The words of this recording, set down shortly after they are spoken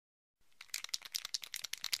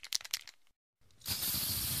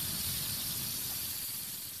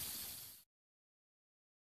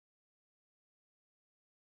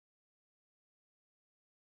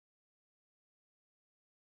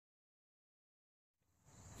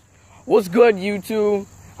What's good, YouTube?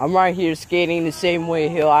 I'm right here skating the same way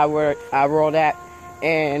hill I rode at,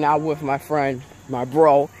 and I'm with my friend, my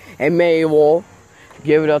bro, and Maywell.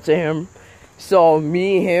 Give it up to him. So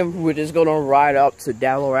me and him, we're just gonna ride up to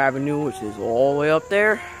Delaware Avenue, which is all the way up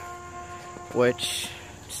there, which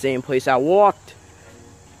same place I walked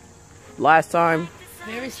last time.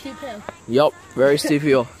 Very steep hill. Yup, very steep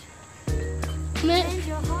hill.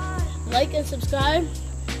 Like and subscribe.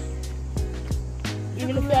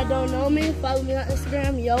 Even if y'all don't know me, follow me on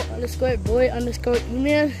Instagram,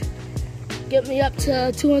 yo_boy_eman. Get me up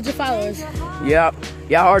to 200 followers. Yep,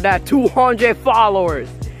 y'all heard that? 200 followers.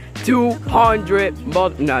 200,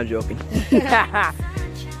 but not joking.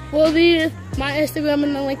 We'll leave my Instagram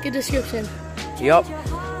in the link in the description. Yep.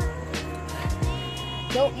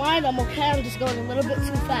 Don't mind, I'm okay. I'm just going a little bit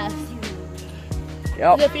too fast.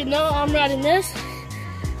 Yep. If you know, I'm riding this.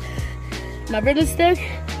 My riding stick.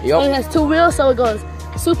 Yep. Only has 2 wheels, so it goes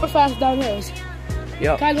super fast down hills.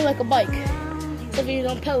 Yep. Kind of like a bike. So you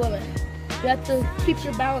don't pedal it. You have to keep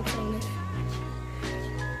your balance on it.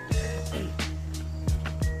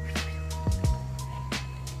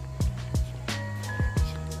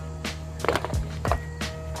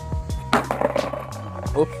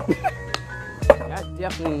 Oops. That's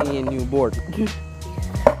definitely a new board.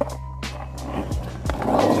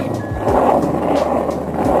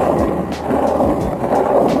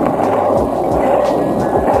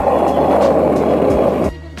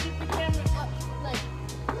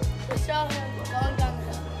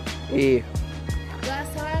 Yeah.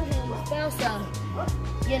 Last time he was fell, so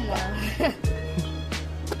you know.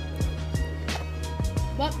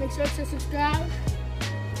 But make sure to subscribe.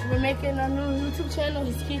 We're making a new YouTube channel.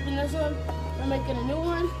 He's keeping this one. We're making a new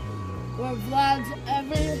one. We're vlogs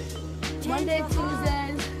every Monday,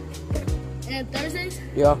 Tuesdays, and Thursdays.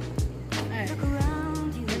 Yeah. Alright.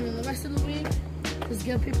 And then the rest of the week, just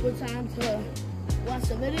give people time to watch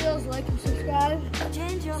the videos, like and subscribe. So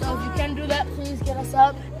if you can do that, please get us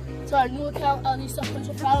up to our new account, at least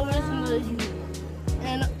 100 followers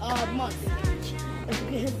in a month. If we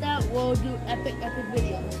can hit that, we'll do epic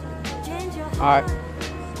videos. Alright.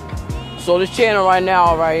 So this channel right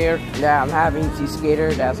now, right here, that I'm having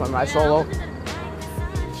Skater, that's on my solo.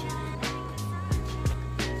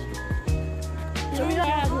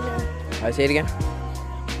 I say it again?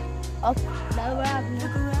 Up, Delaware Avenue.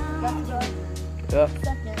 Yeah.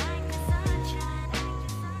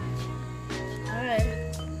 Alright.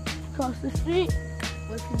 Cross the street.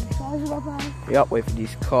 Wait for these cars to go by. Yep, wait for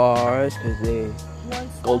these cars, because they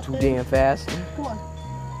go too damn fast. Come on.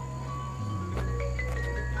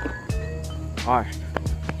 Alright.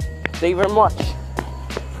 Thank you very much.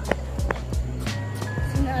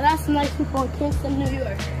 So now that's nice people in Kingston, New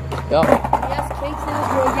York. Yep. Yes, Kingston is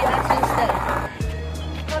where we actually stay.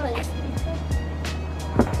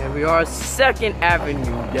 And we are 2nd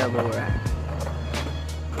Avenue, Delaware.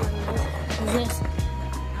 This.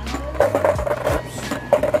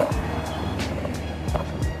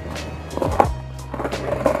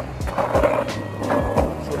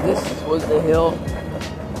 So this was the hill.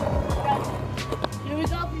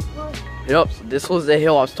 Yep, so this was the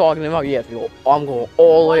hill I was talking about. Yeah, I'm going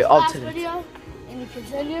all the way up to the video, and you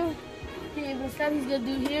continue. He even said he's gonna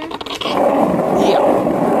do here. Yeah.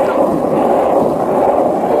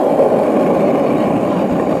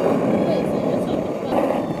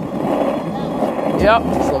 Yep.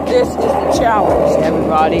 So this is the challenge,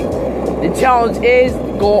 everybody. The challenge is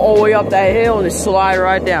go all the way up that hill and slide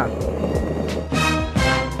right down.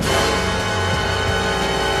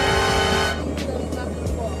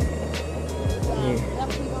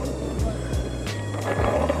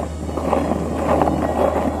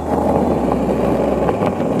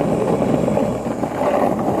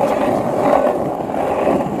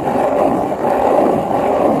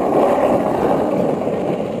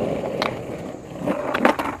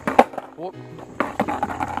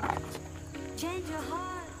 Change your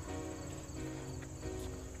heart.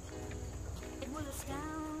 It will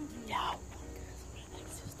astound you.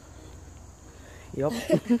 Yep.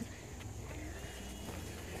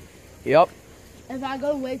 Yep. If I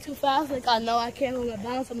go way too fast, like I know I can't hold my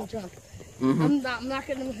balance, I'm gonna jump. I'm not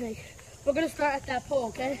gonna make. We're gonna start at that pole,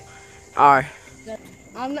 okay? All right.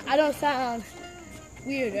 I don't sound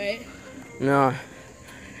weird, right? No.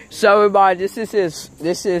 So everybody, this is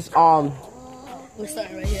We're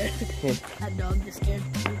starting right here. That dog just scared me.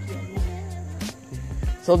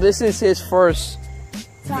 So this is his first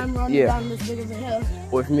time running down this big of a hill.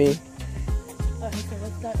 with me. Alright, so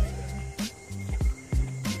let's start right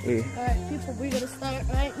here. Yeah. Alright, people, we're gonna start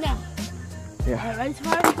right now. Yeah. Alright, ready,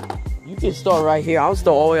 Tamari? You can start right here. I'll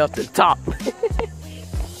start all the way up to the top. This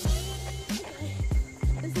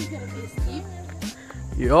is gonna be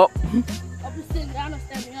Yup. I'll be sitting down or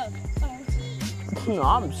standing up. No,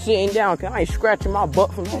 I'm sitting down because I ain't scratching my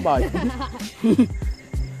butt for nobody.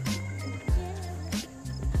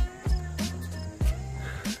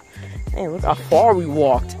 Hey, look how far we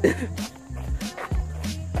walked.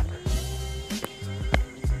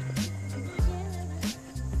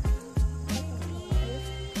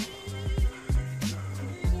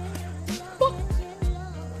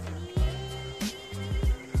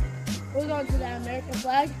 We're going to the American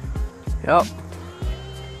flag. Yep.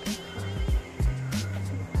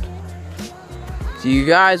 So you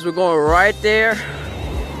guys, we're going right there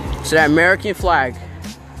to that American flag.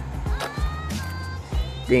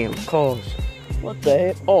 Damn cars. What the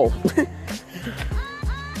heck? Oh.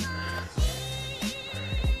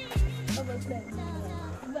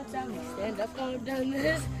 Stand up going down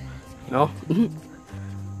this. No.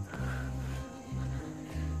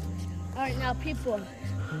 Alright, now people,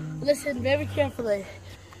 listen very carefully.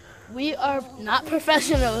 We are not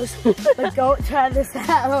professionals, but don't try this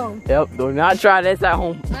at home. Yep, do not try this at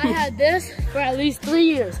home. I had this for at least 3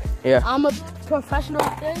 years. Yeah. I'm a professional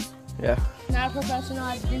at this. Yeah. Not a professional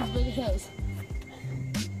at these big hills.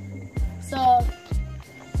 So,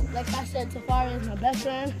 like I said, Safari is my best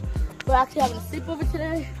friend. We're actually having a sleepover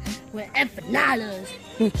today with empanadas.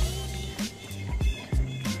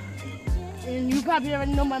 And you probably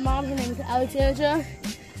already know my mom. Her name is Alexandra.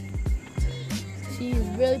 She's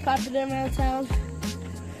really popular around town.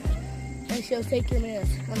 And she'll take your man.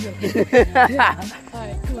 I'm joking.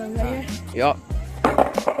 Alright, come on, right here. Yup.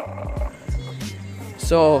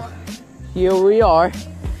 So, here we are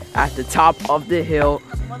at the top of the hill.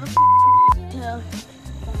 Motherfucking hill.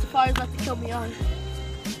 Safari's about to kill me on.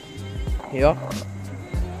 Yup.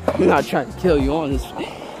 I'm not trying to kill you on this.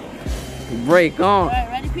 Break on. Alright,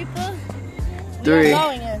 ready people? 3,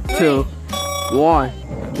 2, 1.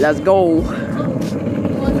 Let's go. Well,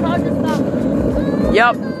 it's hard to stop.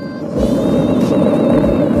 Yep.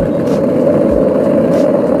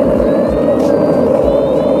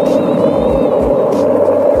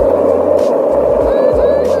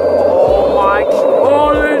 Oh my,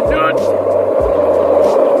 holy shit.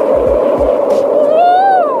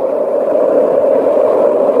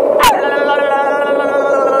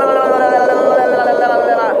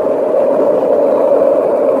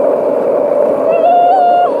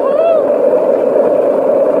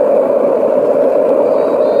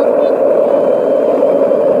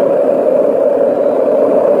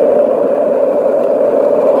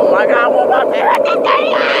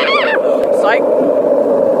 Psych.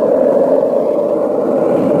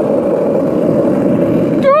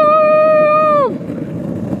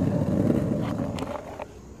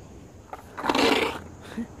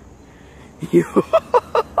 Yo,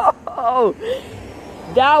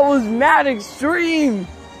 that was mad extreme.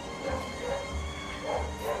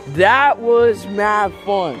 That was mad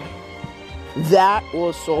fun. That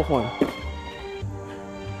was so fun.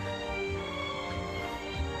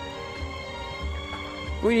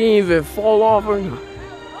 We didn't even fall off or nothing.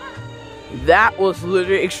 That was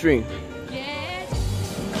literally extreme.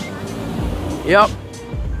 Yep.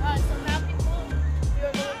 Alright, so now people,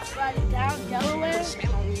 we're going to ride down Delaware,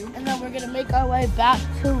 and then we're going to make our way back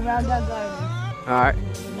to Round Down Garden. Alright.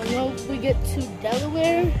 And once we get to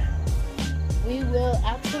Delaware, we will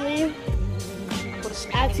actually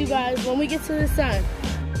ask you guys when we get to the sign.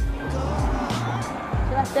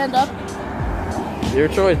 Should I stand up? Your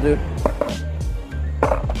choice, dude.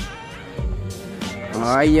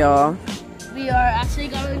 Alright, y'all. We are actually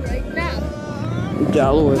going right now.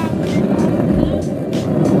 Delaware.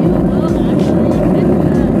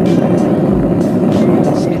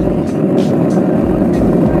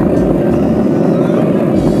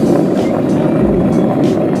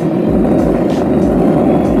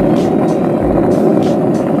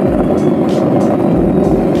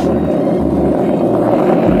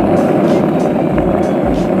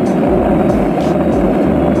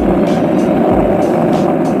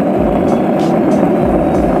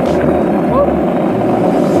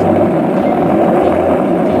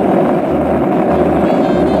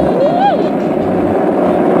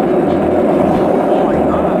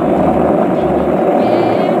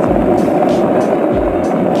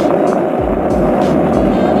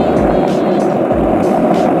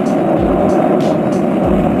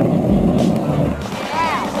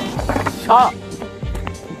 Up.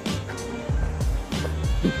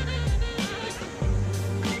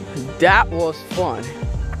 That was fun.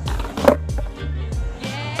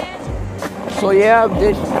 So yeah,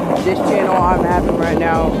 this channel I'm having right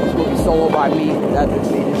now is going to be solo by me. That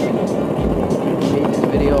just made this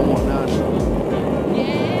video and whatnot. So.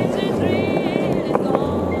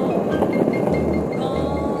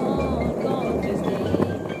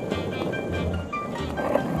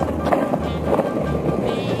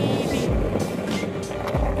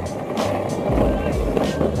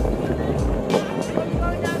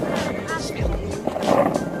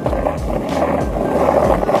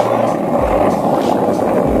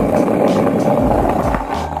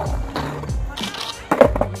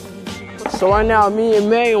 So right now, me and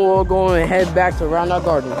Manuel are going to head back to Round Out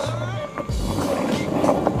Gardens.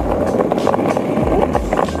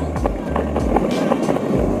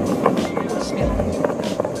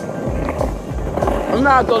 I'm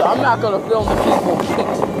not gonna film the people.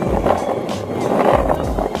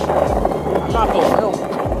 I'm not gonna film.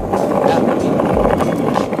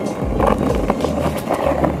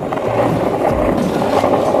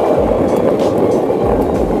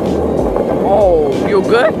 Oh, you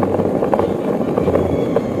good?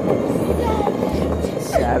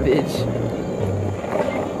 Savage.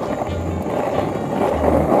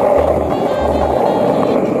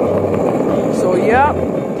 So yeah,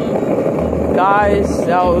 guys,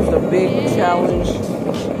 that was the big challenge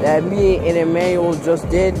that me and Emmanuel just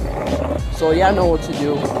did. So y'all know what to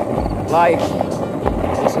do. Like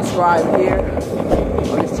and subscribe here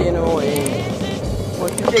on this channel, and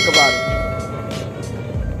what you think about it.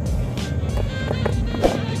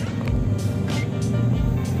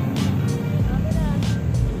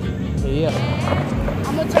 Yeah.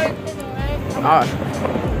 I'm gonna turn it in, alright?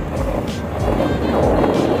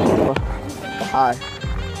 Alright.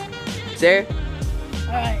 Say it.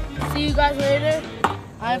 Alright, see you guys later.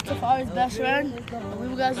 I am Tafari's best friend.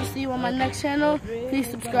 We guys will see you on my next channel. Please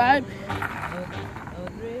subscribe.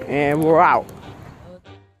 And we're out.